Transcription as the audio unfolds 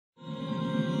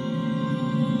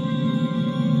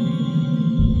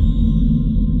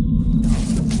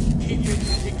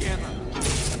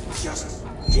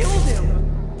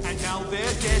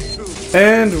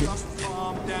And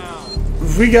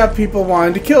we got people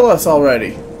wanting to kill us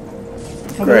already.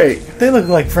 Great. They look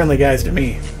like friendly guys to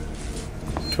me.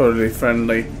 Totally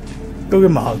friendly. Go give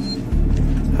them a hug.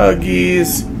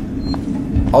 Huggies.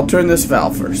 I'll turn this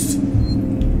valve first.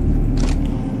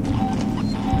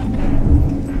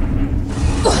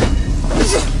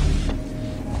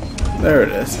 There it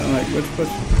is. I'm like, which?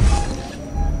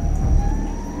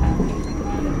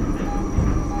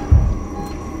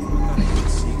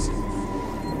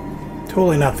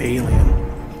 Totally not the alien.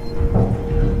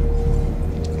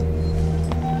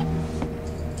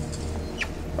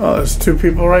 Oh, there's two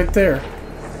people right there.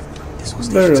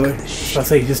 Literally. So I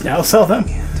say you just now sell them?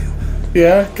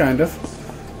 Yeah, kind of.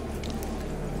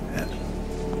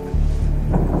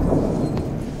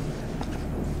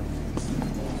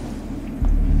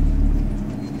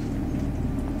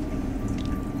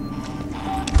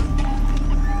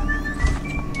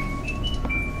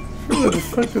 Where the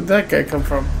fuck did that guy come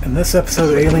from? And this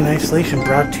episode of Alien Isolation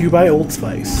brought to you by Old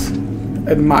Spice.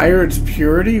 Admire its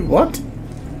purity? What?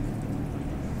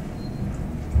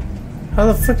 How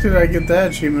the fuck did I get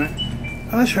that achievement?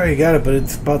 I'm not sure how you got it, but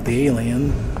it's about the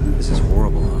alien. This is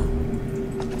horrible, huh?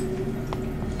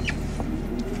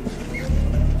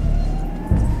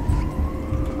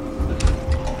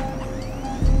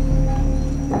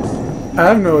 I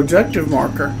have no objective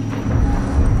marker.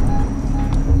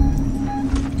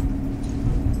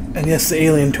 And yes, the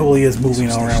alien totally is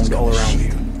moving all around you.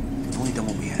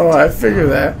 Oh, I figure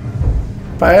that.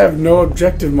 But I have no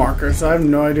objective marker, so I have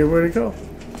no idea where to go.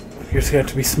 You just have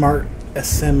to be smart.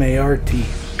 S-M-A-R-T.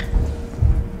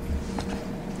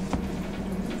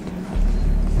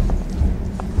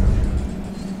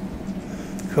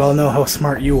 We all know how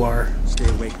smart you are. Stay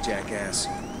awake, jackass.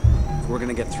 If we're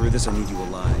gonna get through this, I need you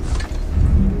alive.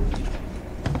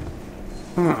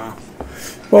 Huh.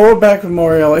 Well, we're back with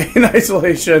more Alien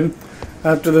Isolation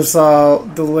after this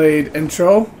delayed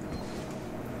intro.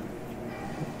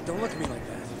 Don't look at me like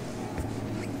that.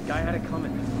 Guy had it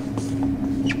coming.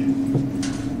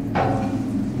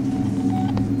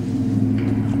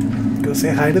 Go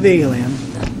say hi to the alien.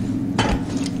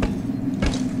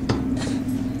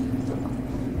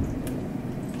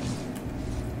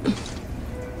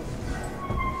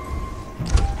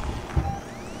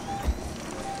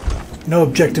 No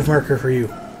objective marker for you.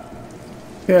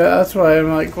 Yeah, that's why I'm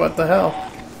like, what the hell?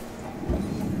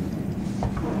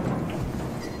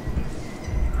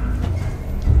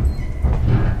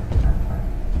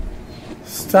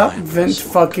 Stop vent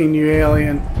fucking, you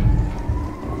alien.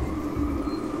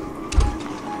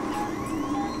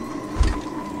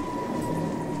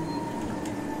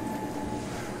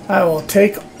 I will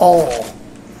take all.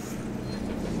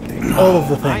 Take all of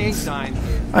the things.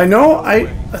 I know, I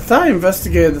thought I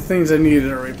investigated the things I needed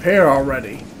to repair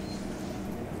already.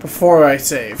 Before I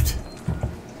saved.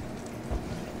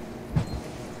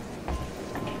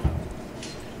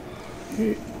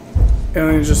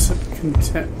 Alien just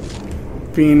content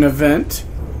being a vent.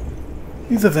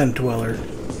 He's a vent dweller.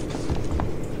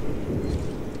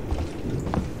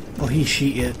 Well, he,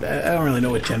 she, it. I don't really know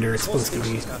what gender it's supposed to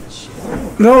be.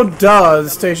 No, duh. The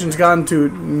station's gone to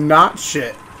not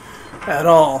shit at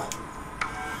all.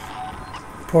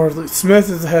 Portly Smith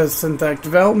has synthetic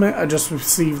development. I just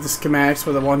received the schematics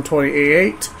for the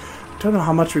 128. Don't know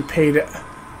how much we paid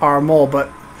our mole, but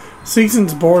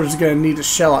Season's board is going to need to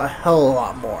shell a hell of a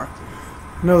lot more.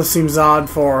 I know this seems odd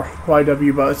for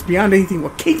YW, but it's beyond anything we're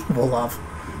capable of.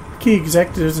 Key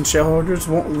executives and shareholders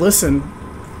won't listen,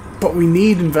 but we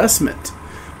need investment.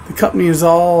 The company is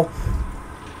all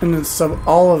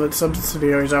of its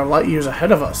subsidiaries are light years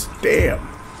ahead of us. Damn.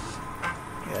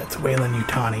 Yeah, it's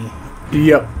Weyland-Yutani.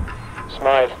 Yep.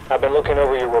 Smythe, I've been looking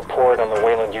over your report on the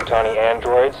Weyland-Yutani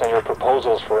androids and your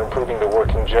proposals for improving the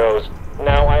working Joes.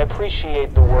 Now, I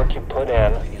appreciate the work you put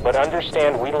in, but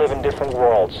understand we live in different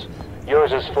worlds.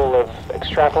 Yours is full of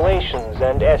extrapolations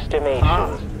and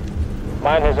estimations.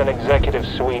 Mine has an executive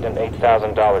suite and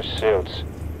 $8,000 suits.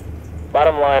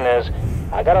 Bottom line is,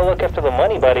 I gotta look after the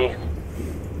money, buddy.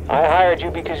 I hired you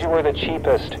because you were the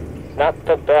cheapest, not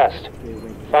the best.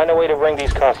 Find a way to bring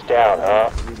these costs down, huh?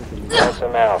 Help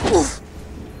them out.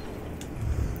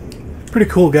 Pretty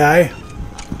cool guy.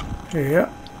 Yeah.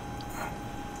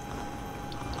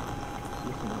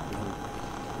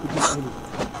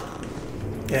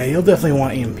 Yeah, you'll definitely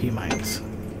want EMP mines.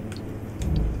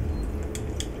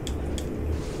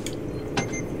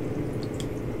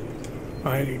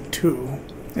 I need 2.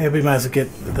 Yeah, we might as well get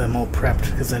them all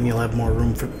prepped, because then you'll have more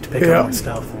room to pick up more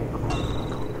stuff.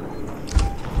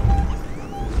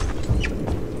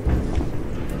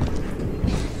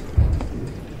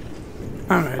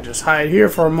 I'm gonna just hide here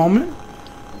for a moment.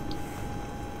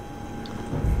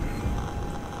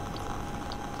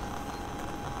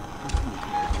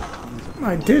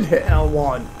 I did hit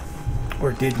L1.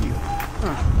 Or did you?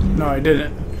 No, I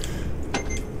didn't.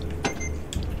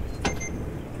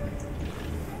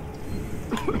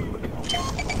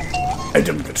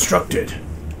 Item constructed.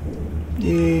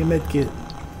 Yay, medkit.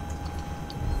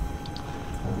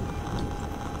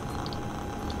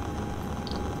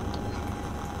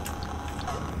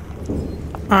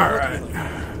 Alright.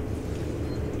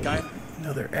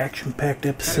 Another action-packed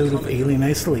episode of Alien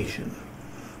Isolation.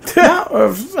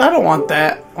 I don't want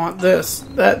that. I want this.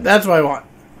 That's what I want.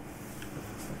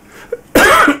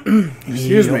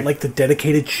 Excuse you me. don't like the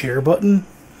dedicated share button?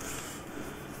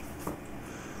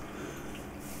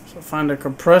 So find a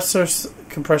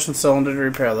compression cylinder to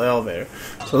repair the elevator.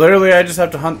 So literally I just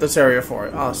have to hunt this area for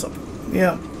it. Awesome.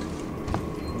 Yeah.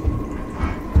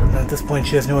 At this point,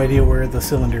 she has no idea where the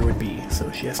cylinder would be, so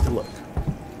she has to look.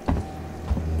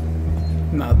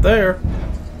 Not there.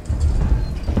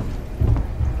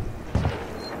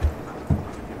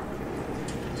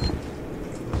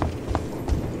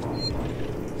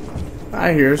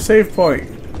 I hear a save point.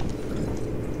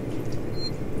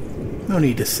 No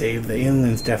need to save. The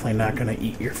alien's definitely not going to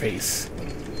eat your face.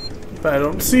 But I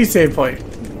don't see save point.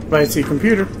 But I see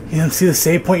computer. You don't see the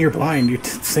save point, you're blind. You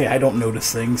say, I don't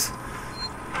notice things.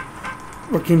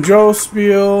 Working Joe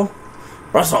spiel.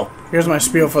 Russell, here's my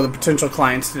spiel for the potential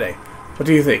clients today. What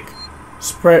do you think?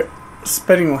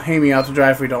 Spitting will hang me out to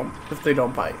dry if they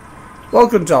don't bite.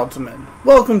 Welcome, gentlemen.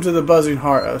 Welcome to the buzzing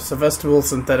heart of Sevestible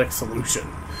Synthetic Solution.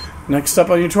 Next up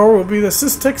on your tour will be the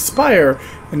Systech Spire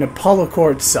and Apollo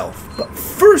Core itself. But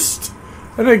first,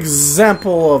 an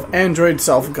example of Android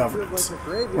self-governance.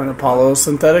 When Apollo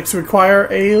synthetics require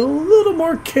a little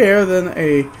more care than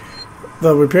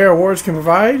the repair awards can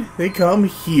provide, they come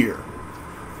here.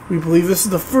 We believe this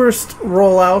is the first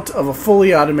rollout of a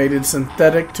fully automated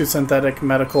synthetic-to-synthetic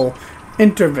medical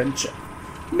intervention.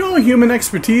 No human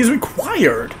expertise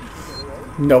required.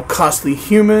 No costly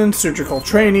human surgical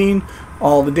training.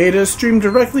 All the data is streamed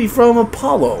directly from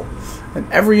Apollo,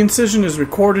 and every incision is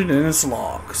recorded in its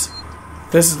logs.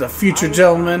 This is the future,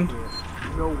 gentlemen,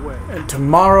 and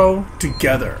tomorrow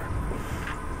together.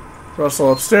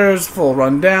 Russell upstairs, full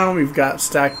rundown. We've got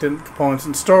stacked in components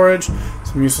and storage,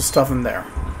 some useful stuff in there.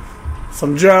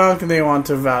 Some junk, and they want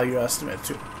to value estimate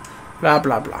too. Blah,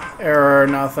 blah, blah. Error,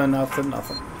 nothing. That's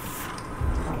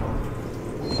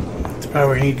probably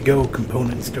where you need to go,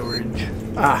 component storage.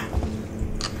 Ah.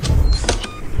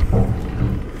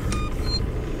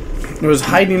 It was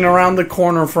hiding around the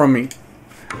corner from me.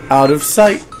 Out of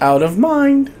sight, out of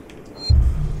mind.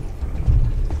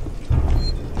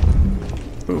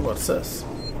 Ooh, what's this?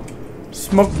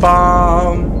 Smoke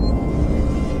bomb.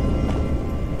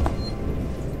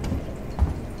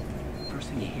 First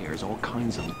thing you hear is all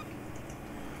kinds of...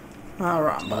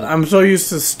 Alright, but I'm so used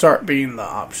to start being the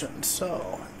option,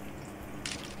 so...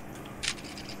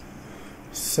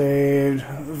 Saved,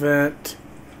 vent.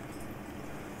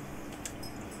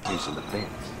 These are the bins.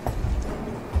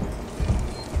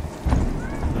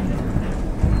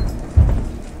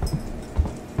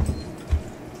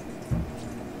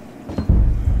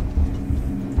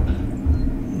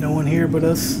 No one here but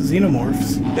us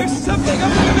xenomorphs. There's something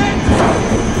up in the vent!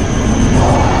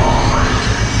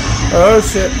 Oh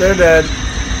shit, they're dead.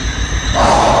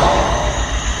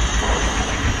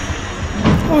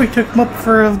 Oh, we took them up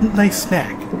for a nice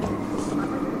snack.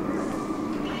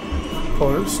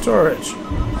 Port storage.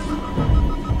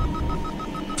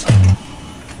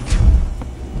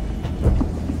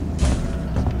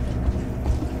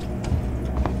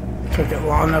 Took it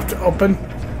long enough to open.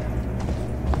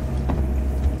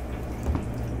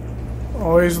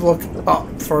 Always look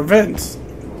up for vents.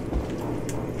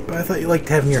 But I thought you liked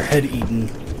having your head eaten.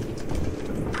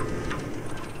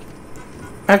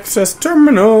 Access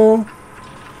terminal.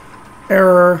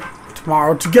 Error.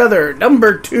 Tomorrow together.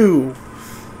 Number 2.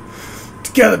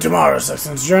 Together tomorrow.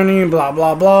 Sexton's journey. Blah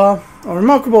blah blah. A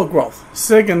remarkable growth.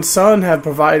 Sig and Sun have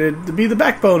provided to be the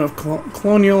backbone of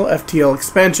colonial FTL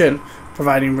expansion,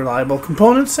 providing reliable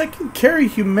components that can carry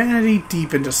humanity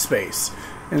deep into space.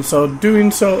 And so,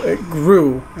 doing so, it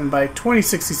grew, and by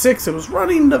 2066, it was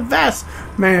running the vast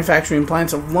manufacturing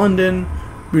plants of London,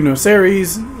 Buenos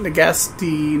Aires,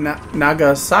 Nagasaki,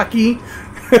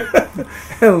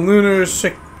 and Lunar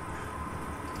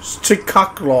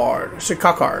Chicocard,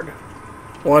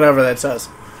 whatever that says,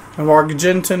 and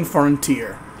Argentine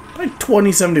Frontier. By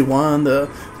 2071, the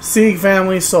Sieg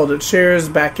family sold its shares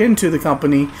back into the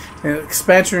company, and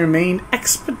expansion remained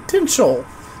exponential.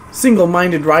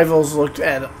 Single-minded rivals looked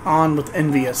on with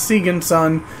envy as Sieg and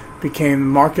Son became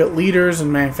market leaders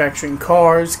in manufacturing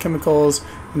cars, chemicals,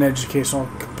 and educational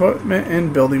equipment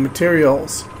and building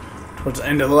materials. Towards the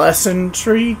end of the last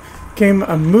century, Came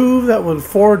a move that would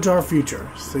forge our future.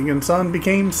 Singin' Sun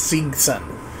became Sig Sun.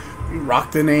 We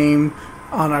rocked the name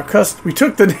on our cusp. We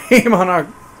took the name on our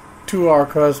to our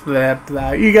cusp. Blah,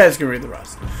 blah. You guys can read the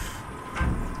rest.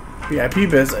 VIP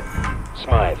visit.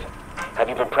 Smythe, have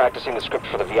you been practicing the script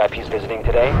for the VIPs visiting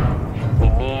today? We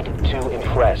need to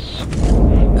impress.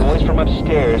 Noise from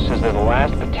upstairs says they're the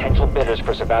last potential bidders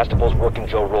for Sevastopol's Working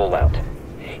Joe rollout.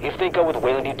 If they go with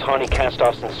Weyland-Yutani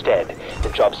cast-offs instead, the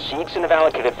jobs Seegson have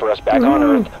allocated for us back on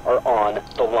Earth are on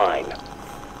the line.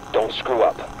 Don't screw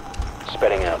up.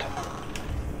 Spreading out.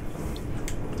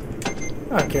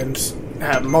 I can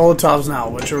have Molotovs now,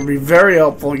 which will be very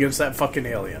helpful against that fucking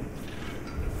alien.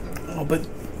 Oh, but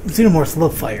Xenomorphs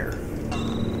love fire.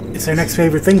 It's their next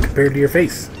favorite thing compared to your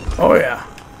face. Oh, yeah.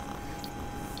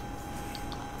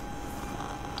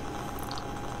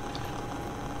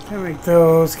 Can't make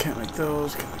those, can't make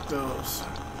those, can't make those.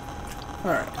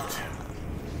 Alright.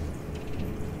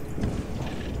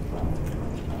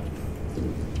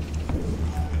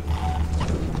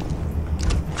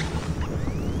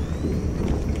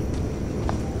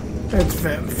 It's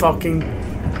fucking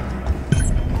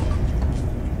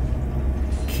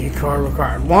key card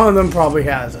required. One of them probably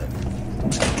has it.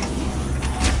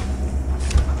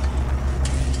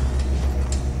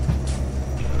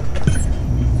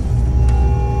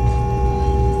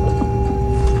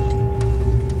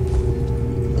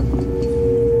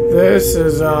 This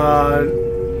is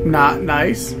not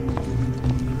nice.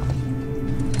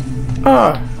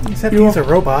 Except he's a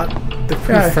robot. They're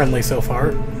pretty friendly so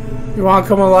far. You want to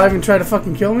come alive and try to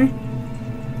fucking kill me?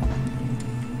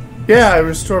 Yeah, I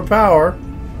restore power.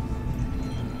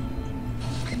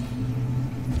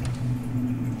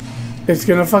 It's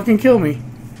gonna fucking kill me.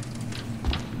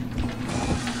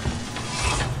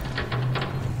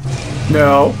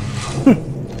 No.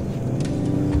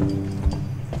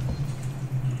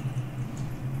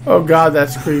 Oh god,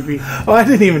 that's creepy. Oh, I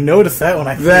didn't even notice that when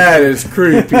I... That is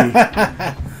creepy.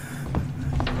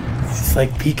 It's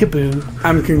like peekaboo.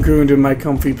 I'm cocooned in my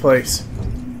comfy place.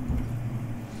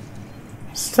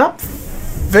 Stop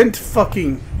vent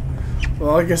fucking.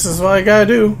 Well, I guess that's what I gotta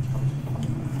do.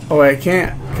 Oh, wait, I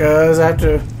can't, because I have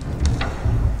to...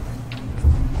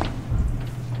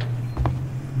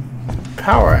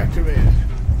 Power activated.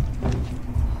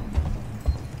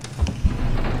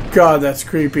 God, that's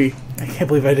creepy. I can't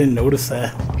believe I didn't notice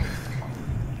that.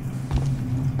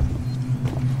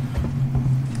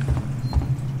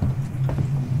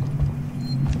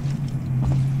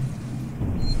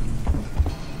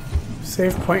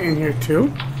 Save point in here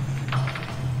too?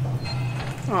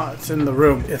 Oh, it's in the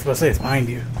room. I was supposed to say it's behind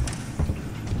you.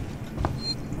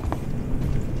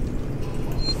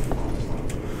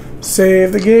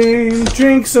 Save the game,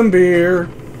 drink some beer.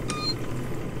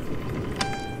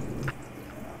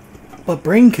 But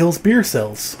brain kills beer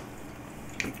cells.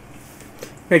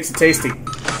 Makes it tasty.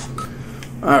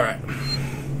 Alright.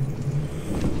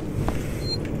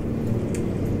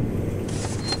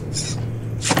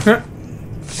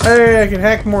 Hey, I can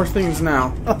hack more things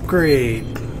now. Upgrade.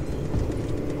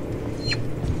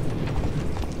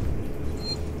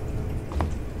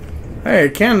 Hey, a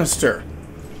canister.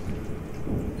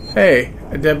 Hey,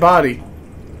 a dead body.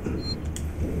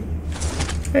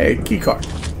 Hey, keycard.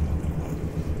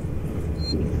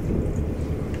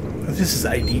 This is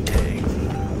ID tag.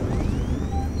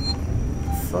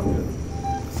 Fuck.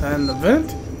 Is that in the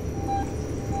vent?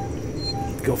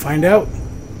 Go find out.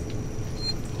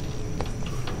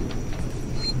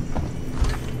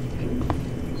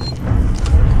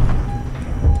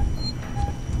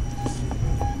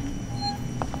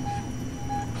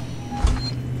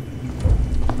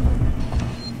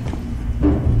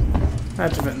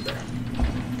 That's a vent there.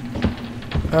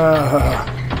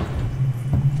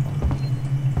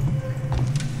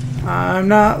 I'm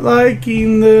not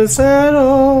liking this at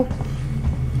all.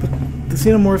 But the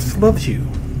Xenomorph loves you.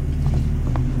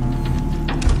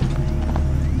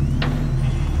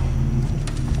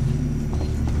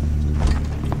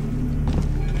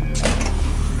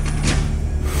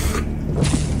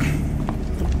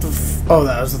 Oh,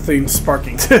 that was the thing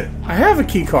sparking. I have a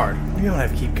key card. You don't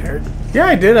have a keep card. Yeah,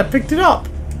 I did. I picked it up.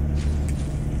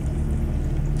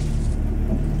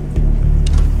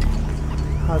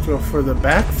 I'll have to go further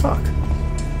back. Fuck.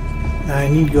 I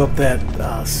need to go up that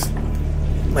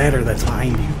ladder that's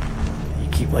behind you. You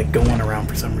keep like going around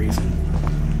for some reason.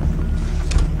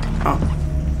 Oh.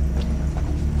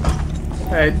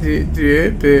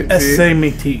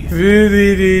 SMT.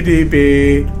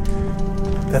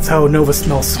 That's how Nova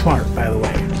smells smart, by the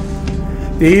way.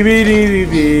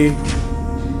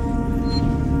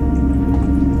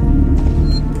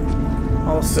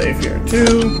 I'll save here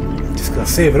too. Just gonna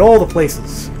save it all the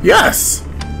places. Yes!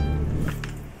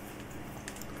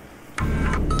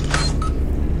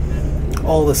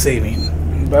 All the saving.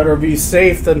 Better be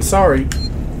safe than sorry.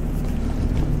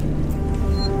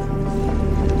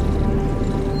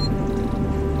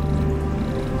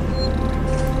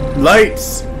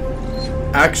 Lights!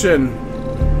 Action!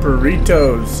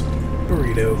 Burritos.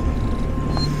 Burrito.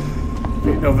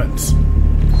 Wait, no vents.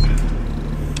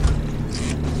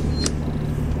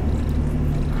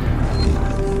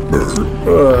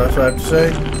 That's what I have to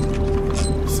say.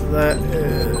 So that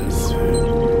is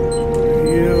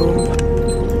you.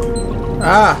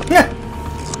 Ah! Yeah!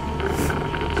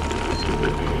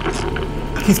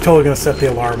 He's totally gonna set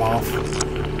the alarm off.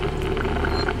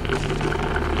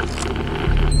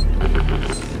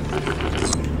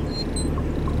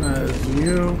 That is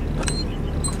you.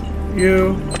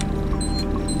 You.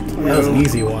 That was an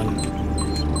easy one.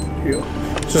 You.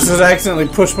 Just as I accidentally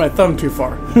pushed my thumb too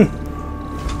far.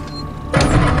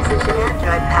 Precision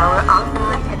android power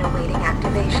offline and awaiting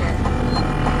activation.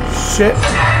 Shit.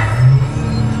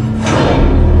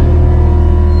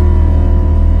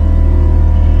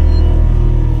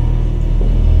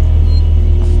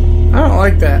 I don't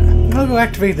like that. I'll go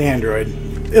activate the android.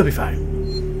 It'll be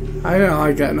fine. I don't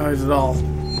like that noise at all.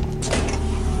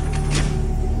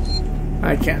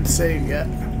 I can't save yet.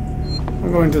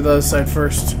 I'm going to the other side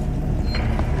first. You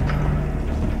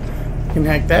can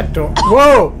hack that door.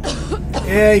 Whoa!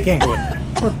 Yeah, you can't go in there.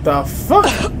 What the fuck?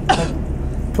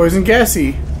 Poison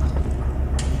gassy.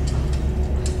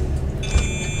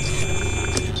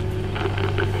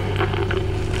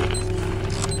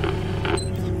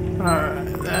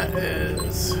 Alright, that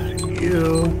is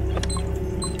you.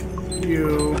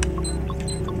 You.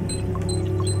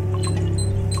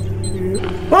 You.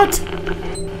 What?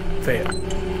 Fail.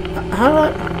 How did I?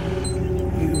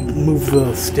 You move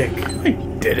the stick. I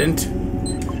didn't.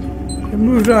 It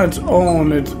moved on its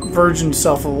own. It virgined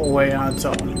itself away on its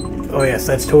own. Oh yes,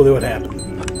 that's totally what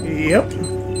happened. Yep.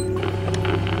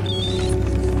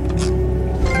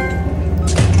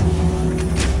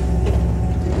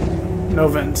 No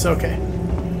vents, okay.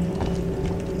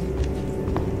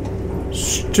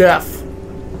 Jeff.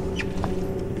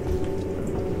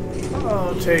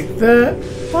 I'll take that.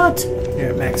 What?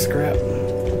 Yeah, max scrap.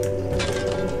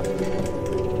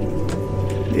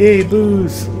 Yay,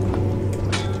 booze.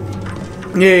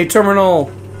 Yay, terminal.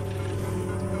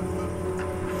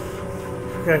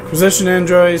 Acquisition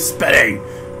android spitting.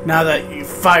 Now that you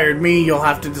fired me, you'll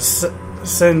have to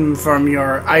descend from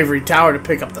your ivory tower to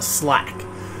pick up the slack.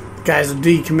 The guys are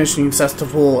decommissioning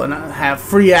Cestipool and have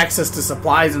free access to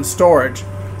supplies and storage,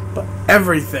 but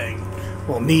everything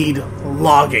will need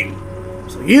logging.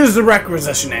 So use the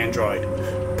requisition android.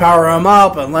 Power him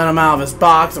up and let him out of his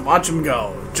box and watch him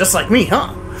go. Just like me,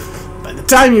 huh? By the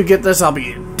time you get this, I'll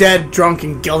be dead drunk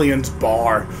in Gillian's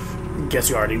bar. I guess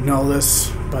you already know this,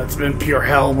 but it's been pure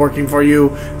hell working for you.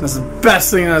 That's the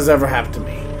best thing that's ever happened to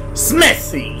me.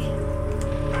 Smithy!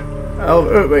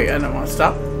 Oh, wait, I don't want to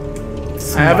stop.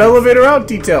 I have elevator out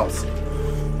details.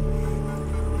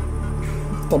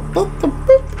 Boop, boop, boop,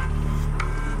 boop.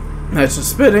 That's just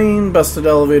spitting. Busted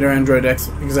elevator android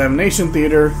examination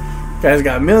theater. Guys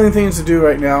got a million things to do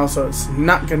right now, so it's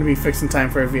not going to be fixed in time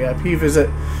for a VIP visit.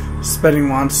 Spitting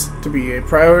wants to be a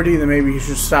priority, then maybe you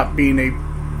should stop being a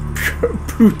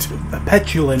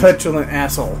petulant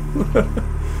asshole.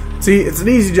 See, it's an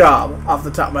easy job. Off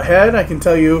the top of my head, I can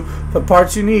tell you the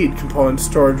parts you need. Component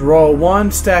storage row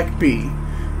 1, stack B.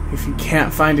 If you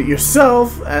can't find it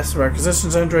yourself, ask the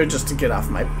requisitions android just to get off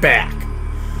my back.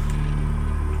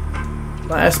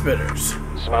 Last bidders.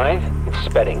 Smythe, it's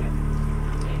Spedding.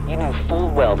 You knew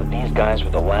full well that these guys were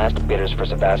the last bidders for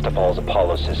Sevastopol's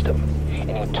Apollo system, and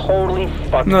you totally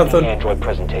fucked the android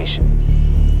presentation.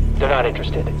 They're not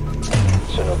interested.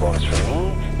 So no bonus for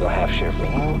me, no half share for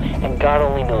you, and God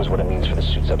only knows what it means for the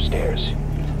suits upstairs.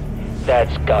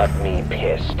 That's got me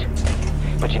pissed.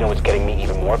 But you know what's getting me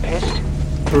even more pissed?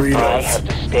 Burritos. I have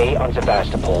to stay on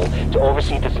Sevastopol to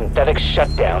oversee the synthetic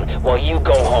shutdown while you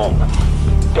go home.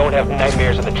 Don't have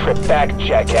nightmares on the trip back,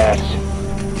 jackass.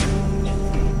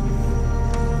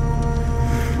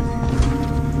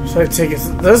 So I take it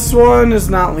this one is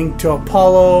not linked to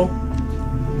Apollo,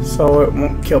 so it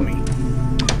won't kill me.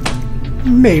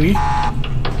 Maybe.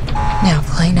 Now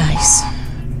play nice.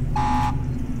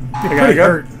 You're pretty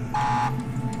hurt.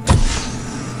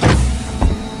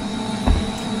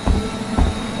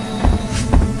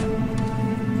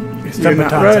 You're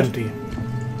not empty.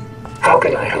 How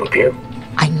can I help you?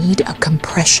 I need a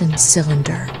compression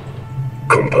cylinder.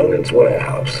 Components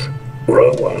warehouse.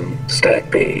 Row 1, stack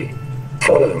B.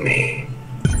 Follow me.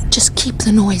 Just keep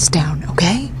the noise down,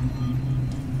 okay?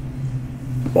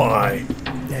 Why?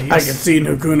 Yeah, I can see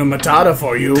Hakuna Matata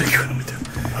for you.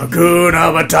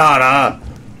 Hakuna Matata.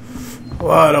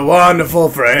 What a wonderful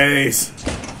phrase.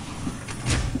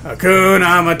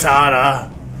 Hakuna Matata.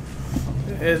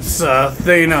 It's a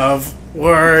thing of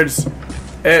words.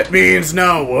 It means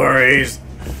no worries.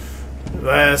 The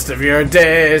rest of your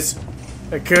days.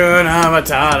 Hakuna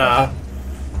Matata.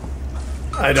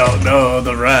 I don't know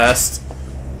the rest.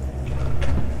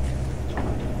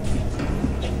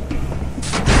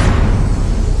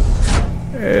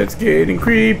 It's getting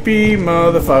creepy,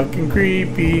 motherfucking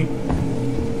creepy.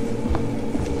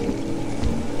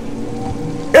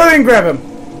 Alien, grab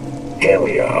him! Here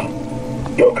we are.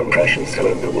 Your compression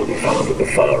cylinder will be found at the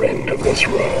far end of this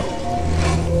row.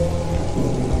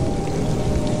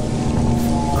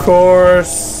 Of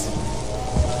course.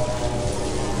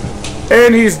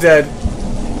 And he's dead.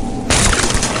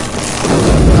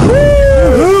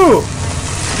 Woo!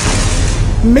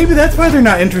 Maybe that's why they're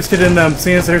not interested in them,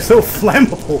 seeing as they're so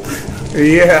flammable.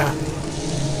 Yeah.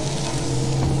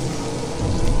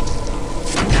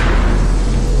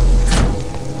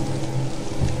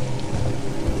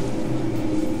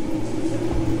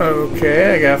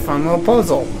 Okay, I got a fun little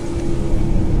puzzle.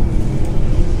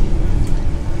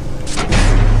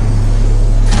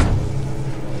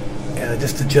 Yeah,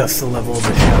 just adjust the level of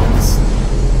the shelves.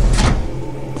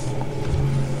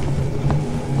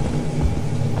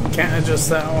 Can't adjust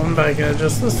that one, but I can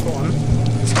adjust this one.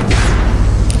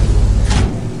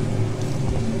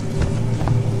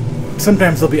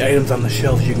 Sometimes there'll be items on the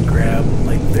shelves you can grab.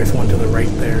 Like, there's one to the right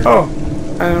there. Oh,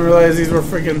 I didn't realize these were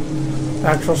freaking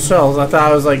actual shells. I thought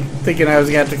I was like thinking I was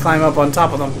gonna have to climb up on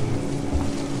top of them.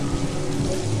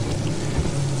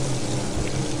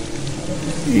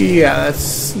 Yeah,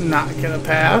 that's not gonna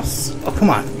pass. Oh, come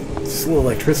on. It's just a little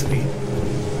electricity.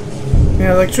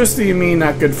 Yeah, electricity and me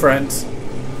not good friends.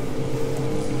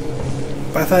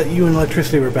 I thought you and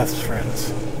electricity were best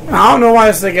friends. I don't know why I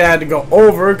was thinking I had to go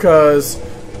over, because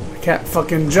I can't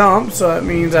fucking jump, so that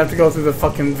means I have to go through the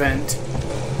fucking vent.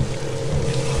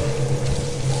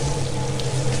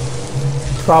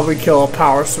 Probably kill a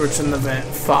power switch in the vent.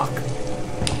 Fuck.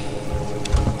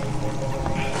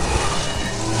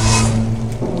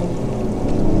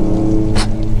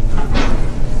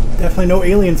 Definitely no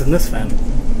aliens in this vent.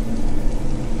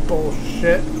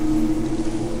 Bullshit.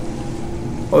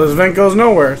 Well, this vent goes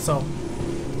nowhere, so.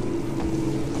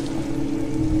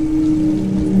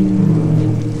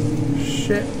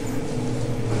 Shit.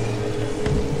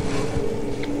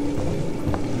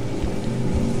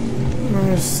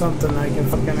 There's something I can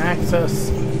fucking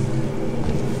access.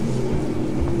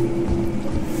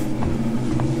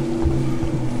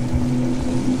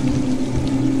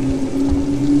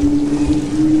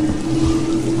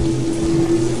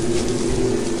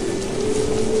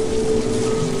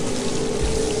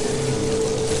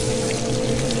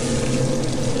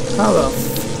 How the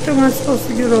fuck am I supposed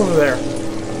to get over there?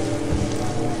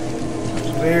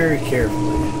 Very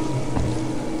carefully.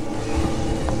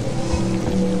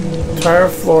 The entire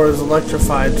floor is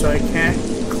electrified, so I can't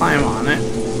climb on it.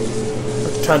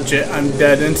 Or touch it, I'm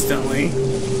dead instantly.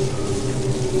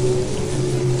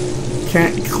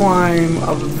 Can't climb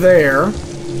up there.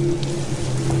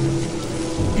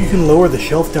 You can lower the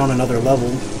shelf down another level.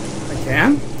 I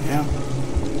can? Yeah.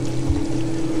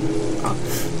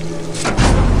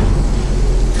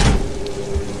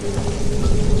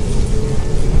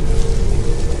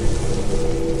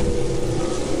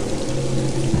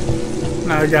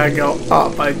 Now I gotta go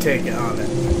up, I take it on it.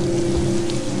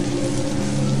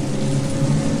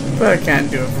 But I can't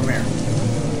do it from here.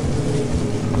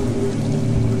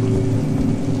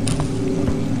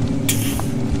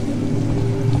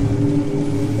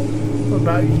 What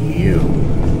about you?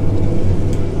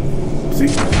 See?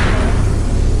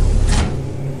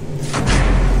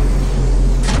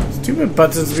 Stupid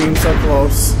buttons being so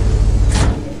close.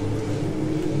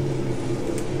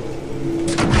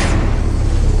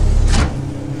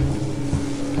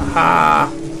 Aha!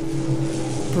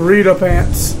 Burrito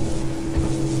pants.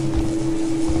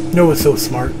 Noah's so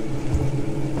smart.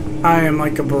 I am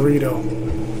like a burrito.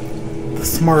 The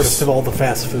smartest of all the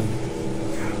fast food.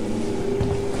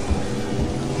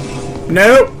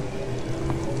 Nope!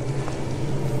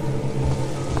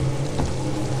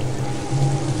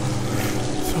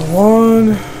 So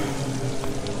one...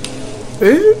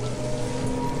 Is it?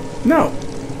 No.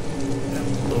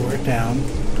 Lower it down.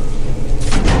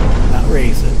 Not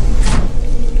raise it.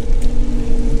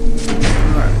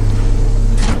 Alright.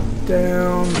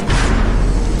 Down.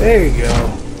 There you go.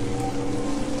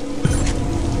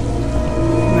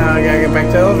 Now I gotta get back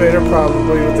to the elevator,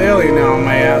 probably with the alien now on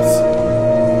my ass.